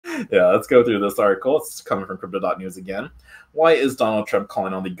Yeah, let's go through this article. It's coming from crypto.news again. Why is Donald Trump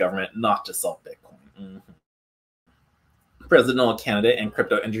calling on the government not to sell Bitcoin? Presidential candidate and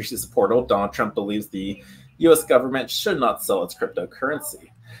crypto industry supporter Donald Trump believes the U.S. government should not sell its cryptocurrency.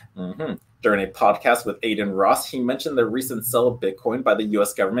 During a podcast with Aiden Ross, he mentioned the recent sale of Bitcoin by the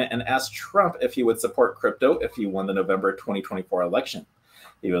U.S. government and asked Trump if he would support crypto if he won the November 2024 election.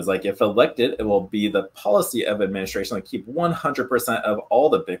 He was like, if elected, it will be the policy of administration to keep 100% of all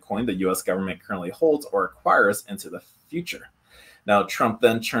the Bitcoin the U.S. government currently holds or acquires into the future. Now, Trump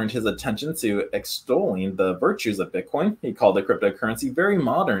then turned his attention to extolling the virtues of Bitcoin. He called the cryptocurrency very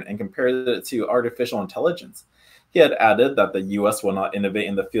modern and compared it to artificial intelligence. He had added that the U.S. will not innovate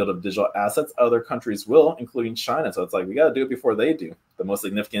in the field of digital assets. Other countries will, including China. So it's like, we got to do it before they do. The most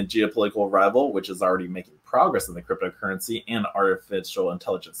significant geopolitical rival, which is already making progress in the cryptocurrency and artificial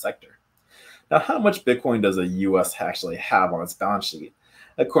intelligence sector. Now, how much Bitcoin does the U.S. actually have on its balance sheet?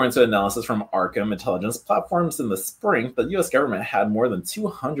 According to analysis from Arkham Intelligence Platforms in the spring, the U.S. government had more than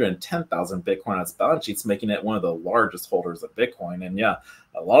 210,000 Bitcoin on its balance sheets, making it one of the largest holders of Bitcoin. And yeah,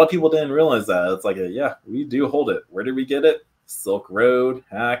 a lot of people didn't realize that. It's like, yeah, we do hold it. Where did we get it? Silk Road,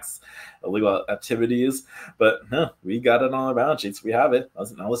 hacks, illegal activities. But no, we got it on our balance sheets. We have it.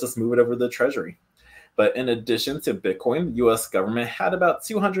 Now let's just move it over to the Treasury. But in addition to Bitcoin, the U.S. government had about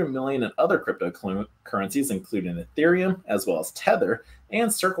 200 million in other cryptocurrencies, including Ethereum, as well as Tether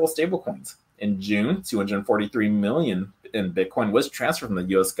and Circle stablecoins. In June, 243 million in Bitcoin was transferred from the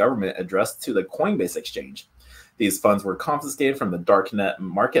U.S. government addressed to the Coinbase exchange. These funds were confiscated from the darknet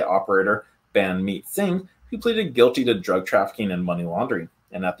market operator Banmeet Singh, who pleaded guilty to drug trafficking and money laundering.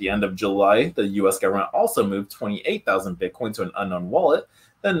 And at the end of July, the U.S. government also moved 28,000 Bitcoin to an unknown wallet.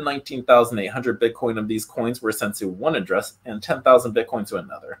 Then 19,800 Bitcoin of these coins were sent to one address and 10,000 Bitcoin to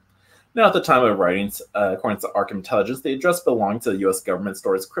another. Now, at the time of writing, according to Arkham Intelligence, the address belonging to the U.S. government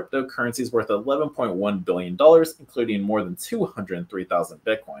stores cryptocurrencies worth $11.1 billion, including more than 203,000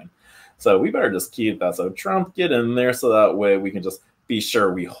 Bitcoin. So we better just keep that. So Trump, get in there so that way we can just be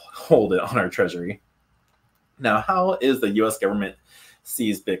sure we hold it on our treasury. Now, how is the U.S. government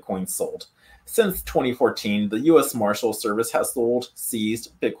seized Bitcoin sold? Since 2014, the U.S. Marshal Service has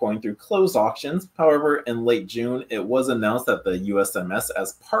seized Bitcoin through closed auctions. However, in late June, it was announced that the USMS,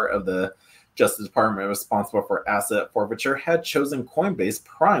 as part of the Justice Department responsible for asset forfeiture, had chosen Coinbase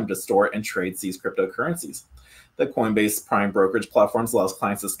Prime to store and trade seized cryptocurrencies. The Coinbase Prime brokerage platforms allows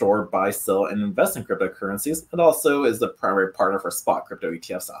clients to store, buy, sell, and invest in cryptocurrencies. It also is the primary partner for spot crypto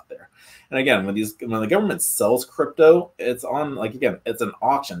ETFs out there. And again, when the government sells crypto, it's on, it's an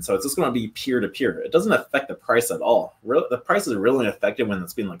auction. So it's just going to be peer-to-peer. It doesn't affect the price at all. The price is really affected when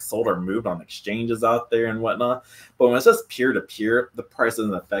it's being sold or moved on exchanges out there and whatnot. But when it's just peer-to-peer, the price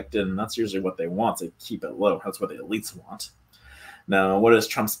isn't affected. And that's usually what they want, to keep it low. That's what the elites want. Now, what is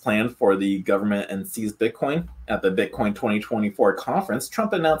Trump's plan for the government and seize Bitcoin? At the Bitcoin 2024 conference,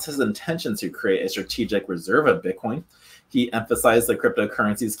 Trump announced his intention to create a strategic reserve of Bitcoin. He emphasized that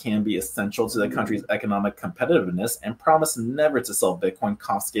cryptocurrencies can be essential to the country's economic competitiveness and promised never to sell Bitcoin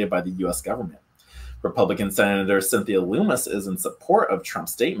confiscated by the U.S. government. Republican Senator Cynthia Lummis is in support of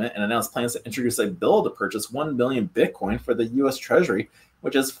Trump's statement and announced plans to introduce a bill to purchase 1 million Bitcoin for the U.S. Treasury,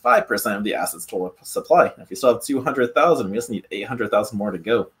 which is 5% of the assets total supply. If you still have 200,000, we just need 800,000 more to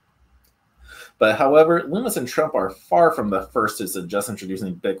go. But however, Lummis and Trump are far from the first to suggest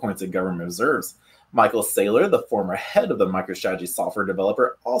introducing Bitcoin to government reserves. Michael Saylor, the former head of the MicroStrategy software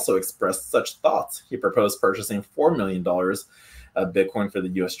developer, also expressed such thoughts. He proposed purchasing $4 million of Bitcoin for the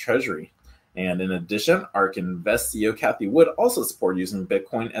U.S. Treasury. And in addition, ARK Invest CEO Cathie Wood also supported using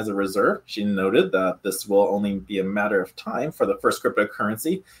Bitcoin as a reserve. She noted that this will only be a matter of time for the first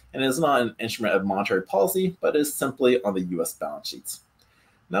cryptocurrency and is not an instrument of monetary policy, but is simply on the U.S. balance sheets.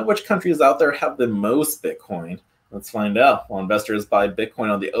 Now, which countries out there have the most Bitcoin? Let's find out. While investors buy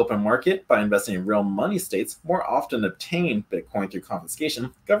Bitcoin on the open market by investing in real money, states more often obtain Bitcoin through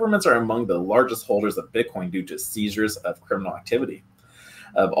confiscation. Governments are among the largest holders of Bitcoin due to seizures of criminal activity.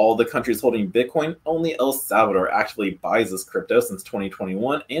 Of all the countries holding Bitcoin, only El Salvador actually buys this crypto since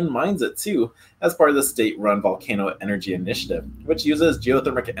 2021 and mines it too as part of the state-run Volcano Energy Initiative, which uses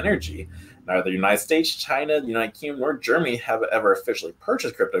geothermal energy. Neither the United States, China, the United Kingdom, nor Germany have ever officially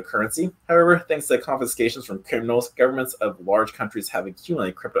purchased cryptocurrency. However, thanks to confiscations from criminals, governments of large countries have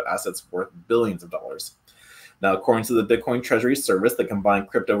accumulated crypto assets worth billions of dollars. Now, according to the Bitcoin Treasury Service, the combined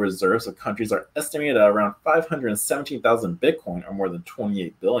crypto reserves of countries are estimated at around 517,000 Bitcoin, or more than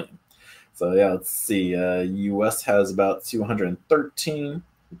 28 billion. So yeah, let's see. U.S. has about 213,000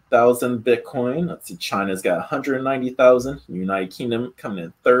 Bitcoin. Let's see. China's got 190,000. United Kingdom coming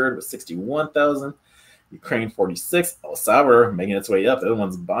in third with 61,000. Ukraine 46, El Salvador making its way up. The other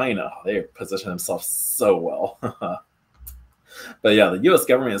one's buying it. They position themselves so well. But yeah, the US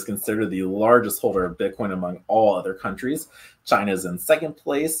government is considered the largest holder of Bitcoin among all other countries. China is in second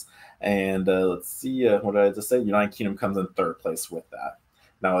place. And let's see, what did I just say? United Kingdom comes in third place with that.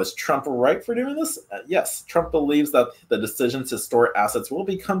 Now, is Trump right for doing this? Yes, Trump believes that the decision to store assets will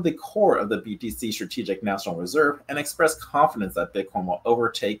become the core of the BTC Strategic National Reserve and expressed confidence that Bitcoin will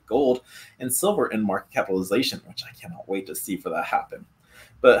overtake gold and silver in market capitalization, which I cannot wait to see for that happen.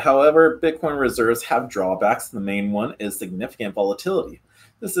 But however, Bitcoin reserves have drawbacks. The main one is significant volatility.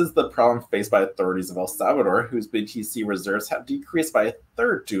 This is the problem faced by authorities of El Salvador, whose BTC reserves have decreased by a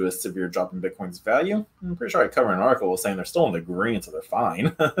third due to a severe drop in Bitcoin's value. I'm pretty sure I covered an article saying they're still in the green, so they're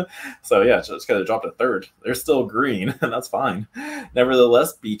fine. So yeah, just because it dropped a third, they're still green, and that's fine.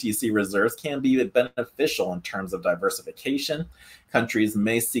 Nevertheless, BTC reserves can be beneficial in terms of diversification. Countries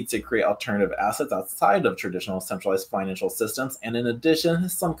may seek to create alternative assets outside of traditional centralized financial systems, and in addition,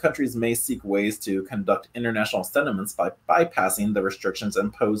 some countries may seek ways to conduct international settlements by bypassing the restrictions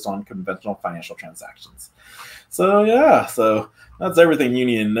imposed on conventional financial transactions. So yeah, so that's everything you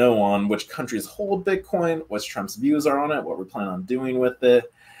need to know on which countries hold Bitcoin, what Trump's views are on it, what we plan on doing with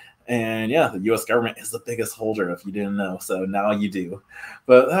it. And yeah, the US government is the biggest holder, if you didn't know, so now you do.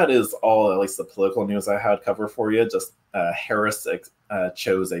 But that is all, at least the political news I had covered for you. Just Harris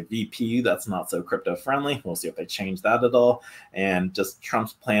chose a VP that's not so crypto friendly. We'll see if they change that at all. And just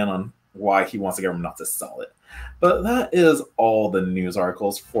Trump's plan on why he wants the government not to sell it. But that is all the news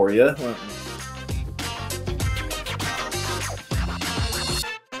articles for you.